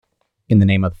In the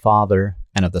name of the Father,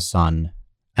 and of the Son,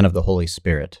 and of the Holy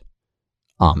Spirit.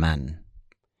 Amen.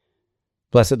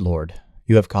 Blessed Lord,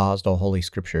 you have caused all holy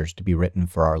scriptures to be written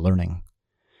for our learning.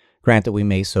 Grant that we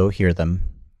may so hear them,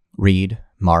 read,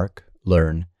 mark,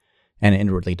 learn, and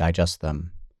inwardly digest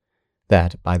them,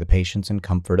 that, by the patience and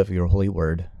comfort of your holy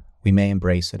word, we may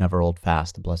embrace and ever hold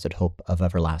fast the blessed hope of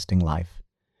everlasting life.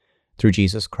 Through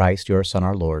Jesus Christ, your Son,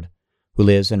 our Lord, who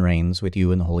lives and reigns with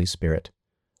you in the Holy Spirit,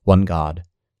 one God,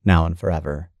 now and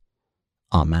forever.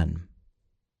 Amen.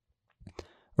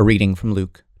 A reading from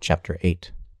Luke chapter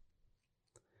 8.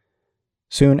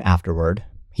 Soon afterward,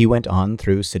 he went on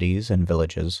through cities and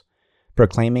villages,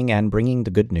 proclaiming and bringing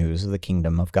the good news of the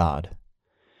kingdom of God.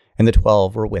 And the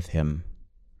 12 were with him,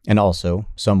 and also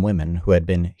some women who had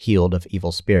been healed of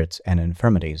evil spirits and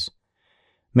infirmities.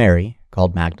 Mary,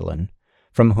 called Magdalene,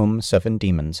 from whom 7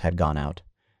 demons had gone out,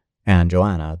 and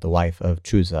Joanna, the wife of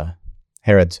Chuza,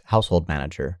 Herod's household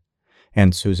manager,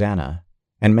 and Susanna,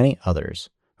 and many others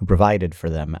who provided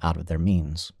for them out of their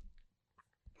means.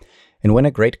 And when a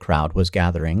great crowd was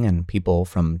gathering and people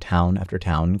from town after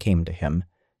town came to him,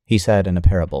 he said in a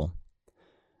parable,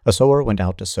 A sower went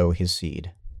out to sow his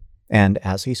seed, and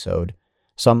as he sowed,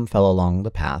 some fell along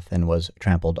the path and was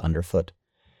trampled underfoot,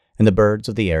 and the birds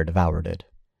of the air devoured it.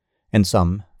 And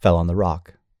some fell on the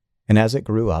rock, and as it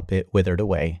grew up it withered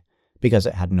away, because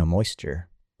it had no moisture.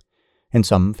 And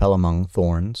some fell among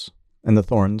thorns, and the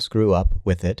thorns grew up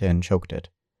with it and choked it.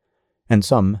 And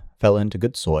some fell into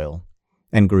good soil,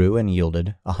 and grew and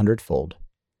yielded 100-fold.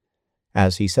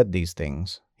 As he said these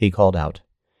things, he called out,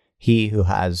 He who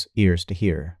has ears to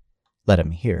hear, let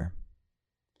him hear.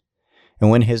 And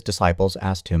when his disciples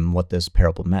asked him what this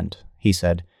parable meant, he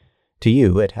said, To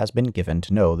you it has been given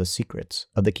to know the secrets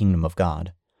of the kingdom of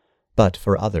God, but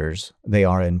for others they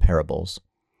are in parables,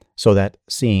 so that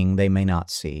seeing they may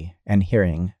not see, and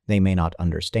hearing they may not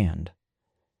understand.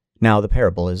 Now the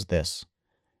parable is this.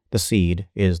 The seed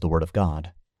is the word of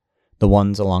God. The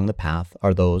ones along the path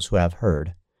are those who have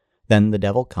heard. Then the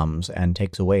devil comes and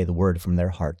takes away the word from their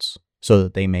hearts, so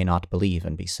that they may not believe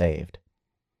and be saved.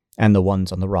 And the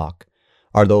ones on the rock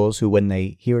are those who, when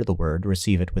they hear the word,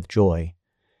 receive it with joy.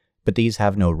 But these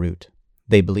have no root.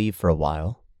 They believe for a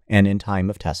while, and in time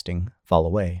of testing fall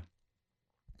away.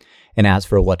 And as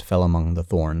for what fell among the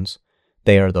thorns,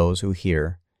 they are those who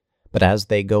hear, but as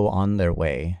they go on their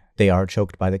way, they are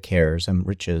choked by the cares and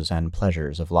riches and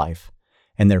pleasures of life,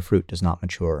 and their fruit does not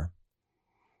mature.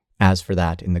 As for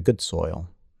that in the good soil,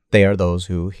 they are those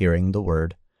who, hearing the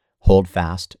word, hold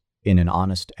fast in an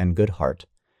honest and good heart,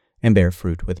 and bear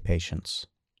fruit with patience.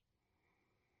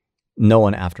 No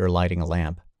one, after lighting a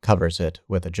lamp, covers it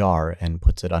with a jar and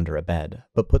puts it under a bed,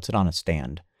 but puts it on a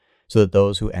stand, so that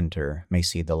those who enter may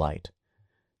see the light.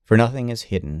 For nothing is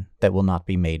hidden that will not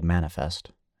be made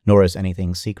manifest, nor is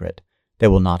anything secret that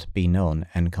will not be known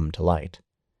and come to light.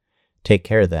 Take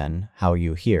care then how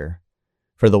you hear,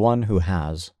 for the one who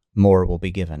has, more will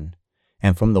be given,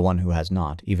 and from the one who has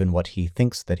not, even what he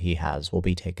thinks that he has will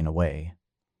be taken away.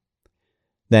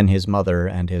 Then his mother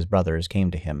and his brothers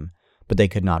came to him, but they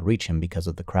could not reach him because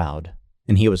of the crowd,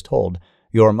 and he was told,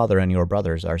 Your mother and your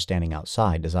brothers are standing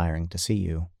outside desiring to see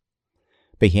you.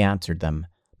 But he answered them,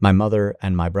 My mother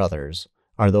and my brothers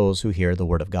are those who hear the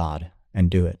word of God and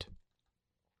do it.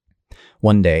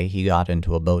 One day he got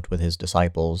into a boat with his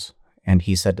disciples, and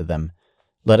he said to them,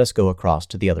 Let us go across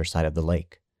to the other side of the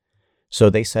lake.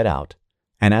 So they set out,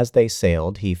 and as they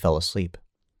sailed he fell asleep.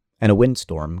 And a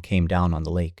windstorm came down on the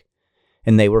lake,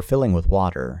 and they were filling with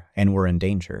water, and were in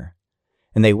danger.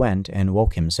 And they went and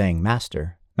woke him, saying,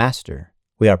 Master, Master,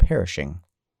 we are perishing.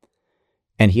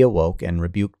 And he awoke and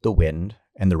rebuked the wind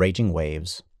and the raging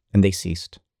waves, and they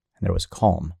ceased, and there was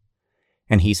calm.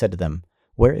 And he said to them,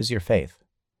 Where is your faith?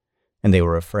 And they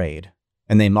were afraid,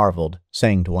 and they marveled,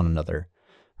 saying to one another,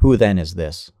 Who then is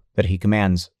this, that he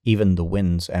commands even the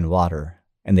winds and water,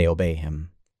 and they obey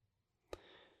him?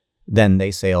 Then they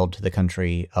sailed to the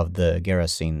country of the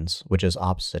Gerasenes, which is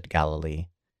opposite Galilee.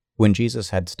 When Jesus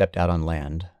had stepped out on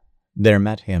land, there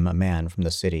met him a man from the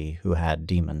city who had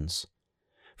demons.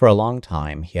 For a long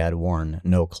time he had worn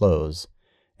no clothes,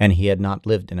 and he had not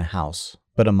lived in a house,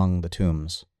 but among the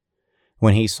tombs.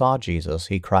 When he saw Jesus,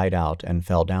 he cried out and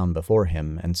fell down before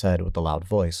him and said with a loud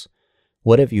voice,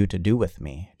 What have you to do with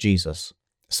me, Jesus,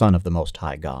 Son of the Most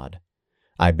High God?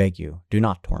 I beg you, do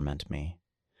not torment me.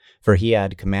 For he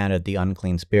had commanded the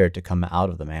unclean spirit to come out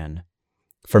of the man.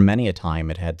 For many a time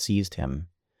it had seized him.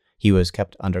 He was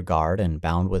kept under guard and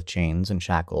bound with chains and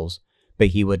shackles, but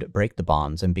he would break the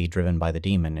bonds and be driven by the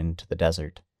demon into the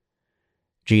desert.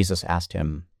 Jesus asked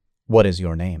him, What is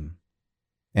your name?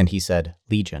 And he said,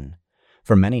 Legion,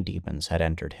 for many demons had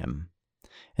entered him.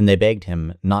 and they begged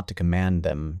him not to command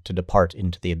them to depart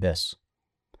into the abyss.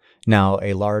 Now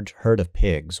a large herd of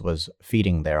pigs was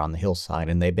feeding there on the hillside,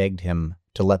 and they begged him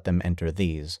to let them enter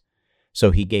these.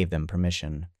 So he gave them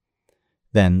permission.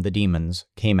 Then the demons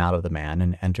came out of the man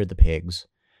and entered the pigs,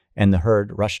 and the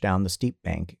herd rushed down the steep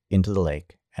bank into the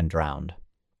lake and drowned.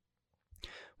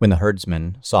 When the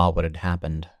herdsmen saw what had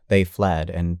happened, they fled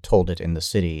and told it in the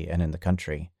city and in the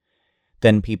country.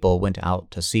 Then people went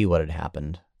out to see what had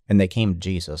happened, and they came to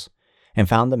Jesus, and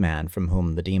found the man from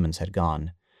whom the demons had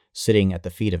gone, sitting at the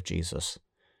feet of Jesus,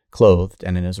 clothed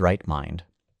and in his right mind,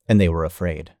 and they were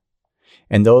afraid.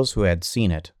 And those who had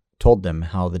seen it told them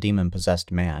how the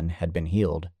demon-possessed man had been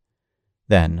healed.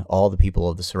 Then all the people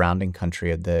of the surrounding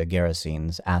country of the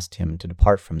Gerasenes asked him to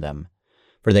depart from them,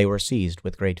 for they were seized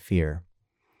with great fear.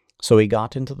 So he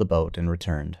got into the boat and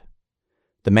returned.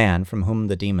 The man from whom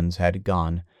the demons had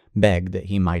gone begged that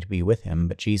he might be with him,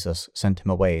 but Jesus sent him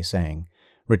away, saying,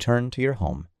 "Return to your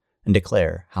home, and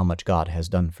declare how much God has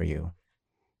done for you."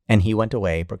 And he went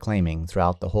away, proclaiming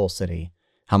throughout the whole city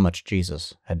how much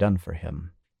Jesus had done for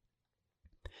him.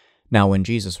 Now when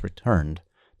Jesus returned,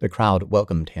 the crowd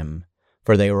welcomed him,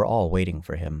 for they were all waiting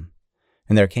for him.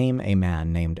 And there came a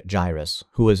man named Jairus,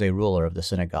 who was a ruler of the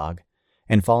synagogue,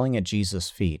 and falling at Jesus'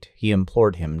 feet, he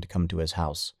implored him to come to his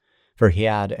house, for he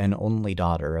had an only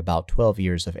daughter about 12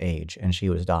 years of age, and she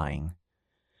was dying.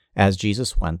 As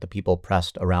Jesus went, the people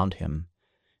pressed around him,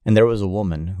 and there was a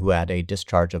woman who had a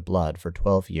discharge of blood for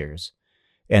 12 years,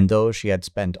 and though she had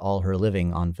spent all her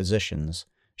living on physicians,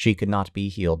 she could not be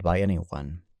healed by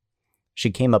anyone. She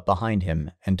came up behind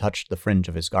him and touched the fringe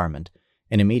of his garment,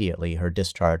 and immediately her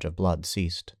discharge of blood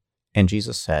ceased. And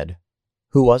Jesus said,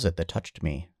 "Who was it that touched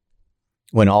me?"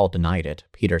 When all denied it,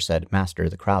 Peter said, "Master,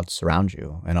 the crowds surround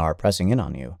you and are pressing in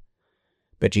on you."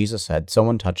 But Jesus said,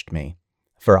 "Someone touched me,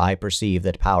 for I perceive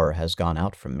that power has gone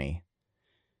out from me."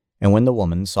 And when the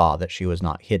woman saw that she was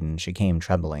not hidden, she came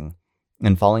trembling,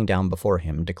 and falling down before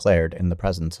him, declared in the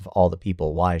presence of all the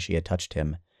people why she had touched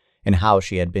him, and how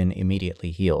she had been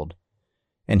immediately healed.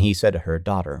 And he said to her,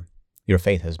 "Daughter, your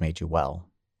faith has made you well.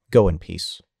 Go in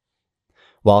peace."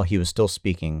 While he was still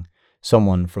speaking,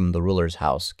 someone from the ruler's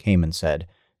house came and said,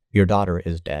 "Your daughter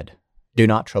is dead. Do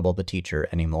not trouble the teacher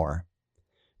any more."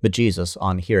 But Jesus,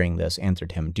 on hearing this,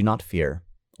 answered him, "Do not fear,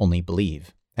 only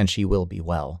believe, and she will be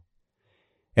well."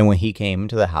 And when he came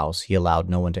to the house, he allowed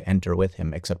no one to enter with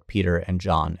him except Peter and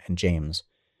John and James,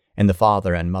 and the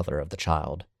father and mother of the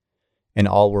child. And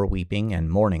all were weeping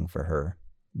and mourning for her.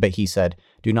 But he said,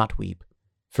 "Do not weep,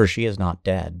 for she is not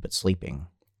dead, but sleeping."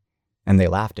 And they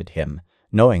laughed at him,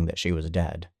 knowing that she was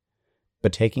dead.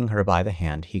 But taking her by the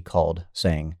hand, he called,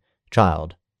 saying,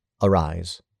 "Child,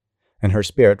 arise." And her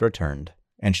spirit returned,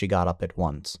 and she got up at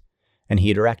once. And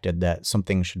he directed that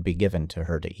something should be given to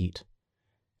her to eat.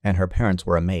 And her parents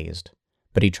were amazed,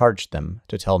 but he charged them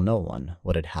to tell no one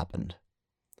what had happened.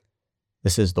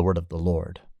 This is the word of the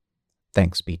Lord.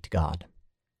 Thanks be to God.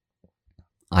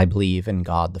 I believe in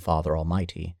God the Father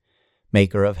Almighty,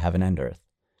 maker of heaven and earth,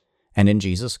 and in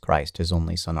Jesus Christ, his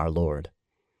only Son, our Lord,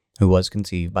 who was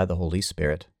conceived by the Holy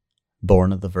Spirit,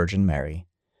 born of the Virgin Mary,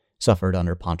 suffered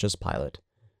under Pontius Pilate,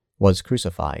 was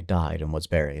crucified, died, and was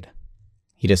buried.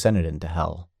 He descended into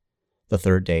hell. The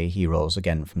third day he rose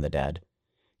again from the dead.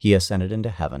 He ascended into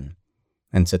heaven,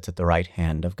 and sits at the right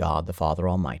hand of God the Father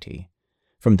Almighty.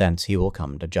 From thence he will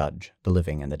come to judge the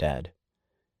living and the dead.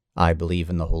 I believe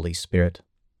in the Holy Spirit,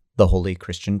 the holy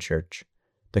Christian Church,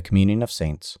 the communion of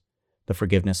saints, the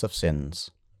forgiveness of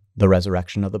sins, the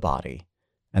resurrection of the body,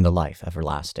 and the life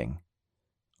everlasting.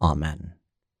 Amen.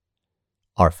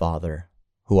 Our Father,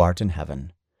 who art in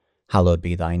heaven, hallowed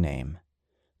be thy name.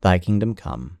 Thy kingdom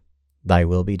come, thy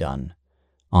will be done,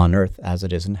 on earth as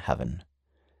it is in heaven.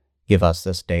 Give us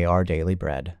this day our daily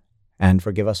bread, and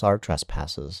forgive us our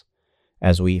trespasses,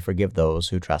 as we forgive those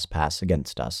who trespass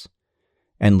against us.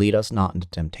 And lead us not into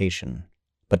temptation,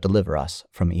 but deliver us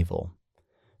from evil.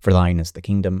 For thine is the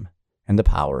kingdom, and the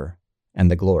power,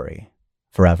 and the glory,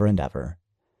 forever and ever.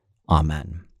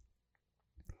 Amen.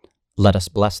 Let us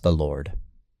bless the Lord.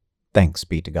 Thanks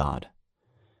be to God.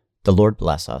 The Lord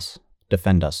bless us,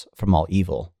 defend us from all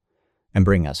evil, and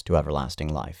bring us to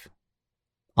everlasting life.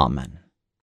 Amen.